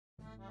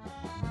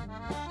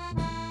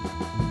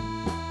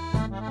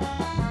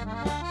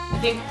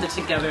think the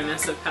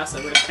togetherness of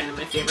Passover is kind of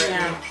my favorite.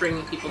 Yeah.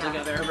 Bringing people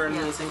together over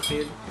amazing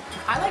food.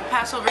 I like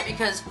Passover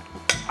because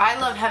I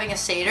love having a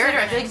Seder.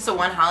 I feel like it's the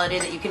one holiday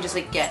that you can just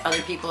like get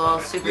other people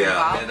super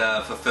involved.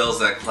 It fulfills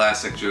that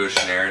classic Jewish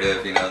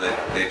narrative, you know,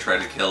 that they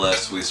tried to kill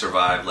us, we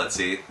survived, let's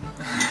eat.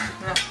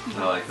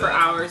 I like that. For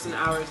hours and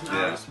hours and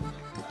hours.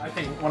 I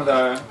think one of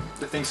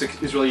the things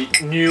that is really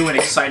new and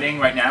exciting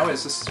right now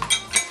is just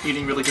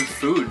eating really good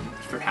food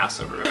for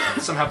Passover.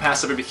 Somehow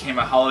Passover became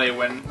a holiday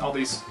when all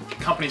these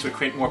companies would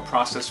create more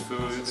processed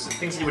foods and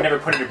things that you would never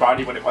put in your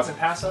body when it wasn't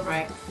Passover.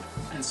 Right.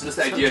 And so just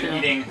the idea of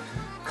eating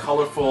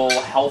colorful,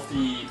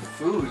 healthy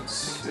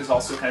foods is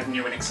also kind of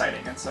new and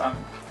exciting, and so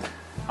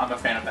I'm a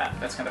fan of that.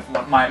 That's kind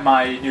of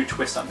my new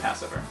twist on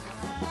Passover.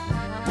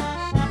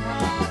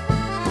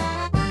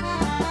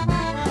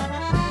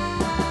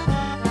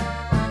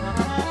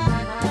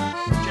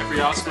 Jeffrey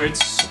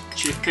Oswitz,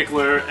 chief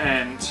pickler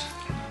and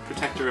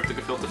protector of the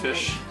gefilte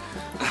fish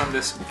from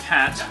this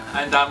cat,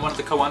 and I'm one of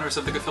the co-owners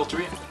of the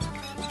Gefilteria.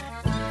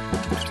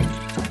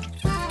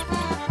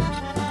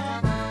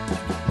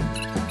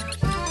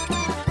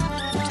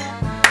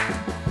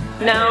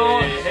 No.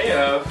 Hey,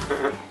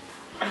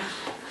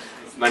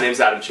 My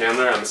name's Adam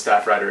Chandler. I'm a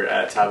staff writer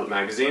at Tablet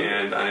Magazine,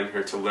 and I'm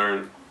here to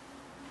learn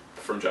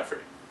from Jeffrey.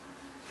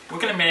 We're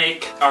going to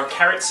make our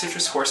carrot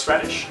citrus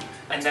horseradish,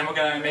 and then we're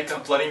going to make a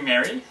Bloody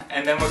Mary,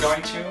 and then we're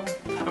going to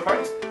have a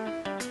party.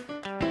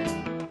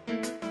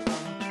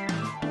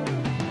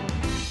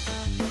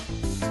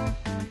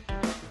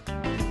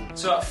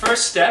 So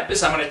first step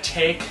is I'm going to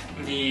take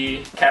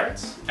the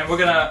carrots, and we're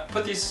going to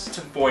put these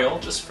to boil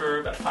just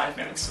for about 5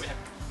 minutes.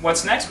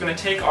 What's next, we're going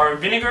to take our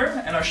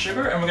vinegar and our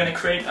sugar, and we're going to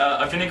create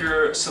a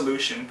vinegar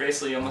solution,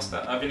 basically almost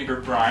a vinegar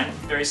brine,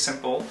 very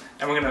simple,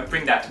 and we're going to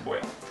bring that to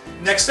boil.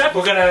 Next step,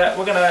 we're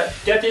gonna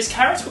get these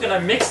carrots, we're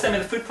going to mix them in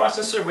the food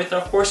processor with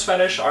our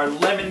horseradish, our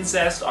lemon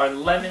zest, our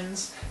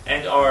lemons,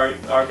 and our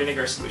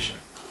vinegar solution.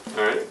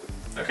 Alright.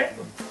 Okay,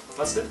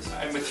 let's do this.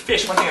 And with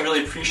fish, one thing I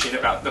really appreciate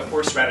about the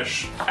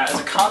horseradish as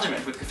a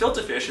condiment with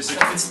gefilte fish is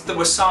it's the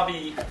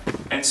wasabi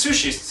and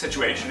sushi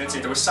situation.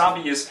 The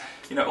wasabi is,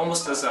 you know,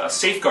 almost as a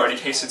safeguard in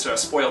case it's a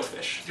spoiled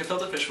fish.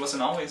 Gefilte fish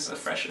wasn't always the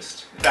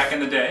freshest back in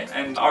the day,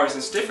 and ours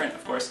is different,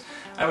 of course.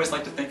 I always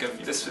like to think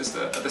of this as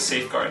the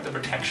safeguard, the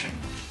protection.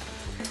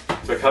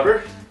 The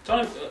cover?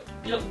 Don't,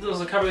 you know, there's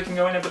a cover that can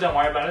go in it, but don't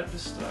worry about it.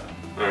 Just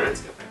Alright.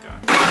 Let's get that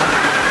going.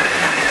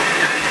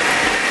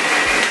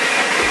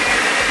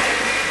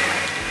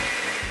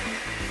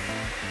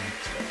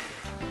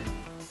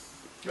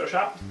 Give it a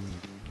shot.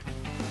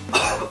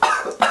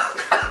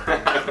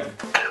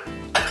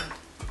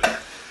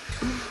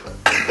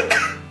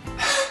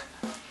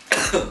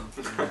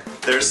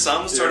 There's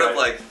some sort of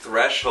like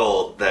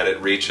threshold that it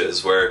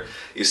reaches where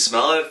you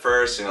smell it at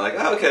first and you're like,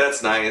 oh, okay,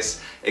 that's nice.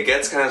 It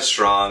gets kind of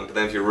strong, but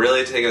then if you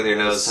really take it with your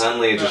nose,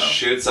 suddenly it just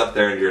shoots up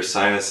there into your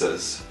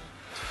sinuses.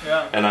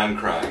 Yeah. And I'm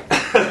crying.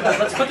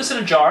 Let's put this in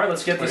a jar.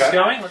 Let's get this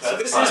going.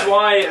 This is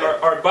why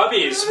our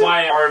bubbies,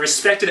 why our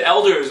respected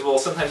elders will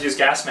sometimes use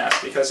gas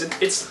masks, because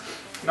it's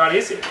not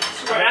easy.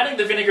 So we're adding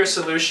the vinegar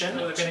solution.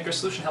 The vinegar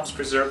solution helps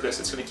preserve this.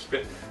 It's going to keep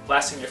it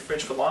lasting in your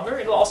fridge for longer.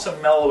 It'll also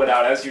mellow it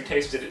out as you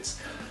taste it. It's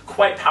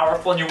quite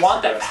powerful, and you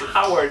want that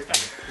powered.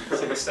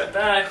 Take a step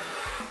back.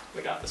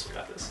 We got this. We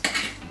got this.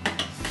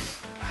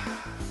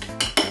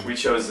 We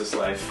chose this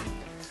life.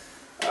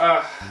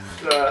 The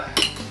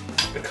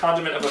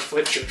condiment of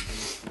affliction.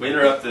 We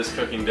interrupt this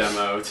cooking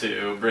demo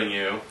to bring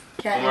you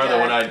Omar the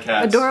One-Eyed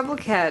Cat's Adorable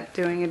cat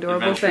doing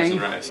adorable Adventures in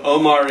things. Rice.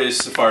 Omar is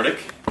Sephardic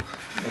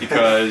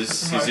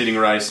because he's eating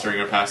rice during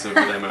our Passover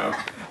demo.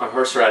 Our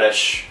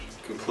horseradish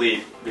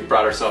complete. We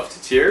brought ourselves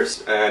to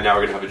tears, and now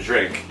we're gonna have a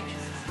drink.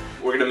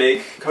 We're gonna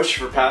make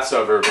kosher for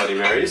Passover Bloody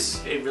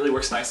Marys. It really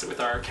works nicely with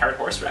our carrot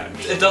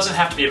horseradish. It doesn't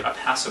have to be a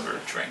Passover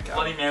drink.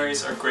 Bloody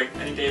Marys are great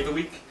any day of the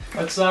week.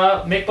 Let's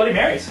make Bloody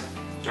Marys.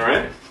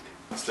 Alright,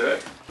 let's do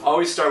it.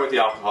 Always start with the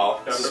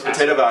alcohol. This is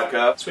potato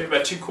vodka. So we have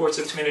about 2 quarts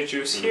of tomato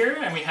juice here,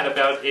 and we had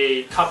about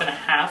a cup and a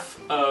half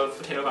of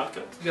potato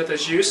vodka. We got the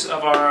juice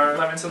of our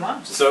lemons and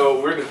limes.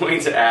 So we're going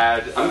to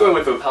add, I'm going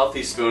with a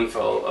healthy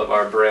spoonful of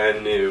our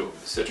brand new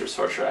citrus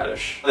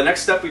horseradish. The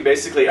next step, we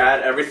basically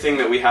add everything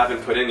that we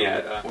haven't put in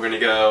yet. We're going to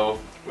go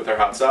with our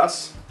hot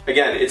sauce.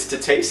 Again, it's to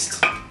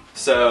taste,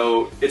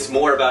 so it's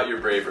more about your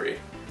bravery.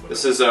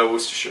 This is a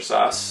Worcestershire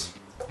sauce.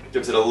 It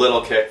gives it a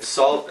little kick.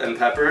 Salt and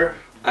pepper,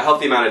 a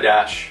healthy amount of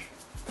dash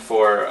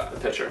for the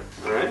pitcher.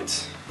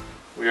 Alright,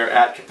 we are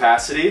at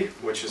capacity,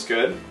 which is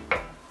good.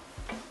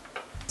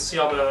 See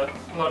all the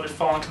load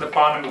falling to the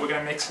bottom, but we're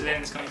going to mix it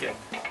in. It's going to get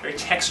very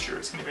textured.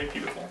 It's going to be very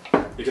beautiful.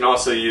 You can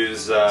also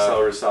use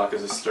celery stalk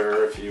as a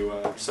stir if you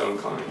are so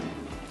inclined.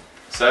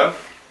 So,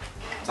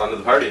 it's on to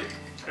the party.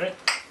 Great.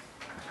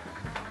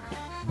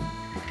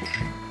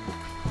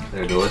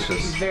 They're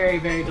delicious. Very,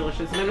 very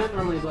delicious. And I'm not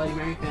normally a Bloody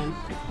Mary fan,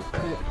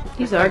 but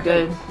These are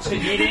good.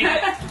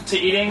 To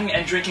eating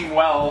and drinking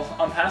well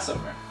on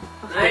Passover.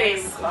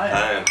 nice.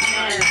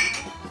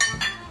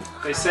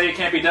 They say it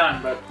can't be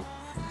done, but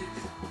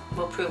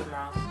We'll prove them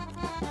wrong.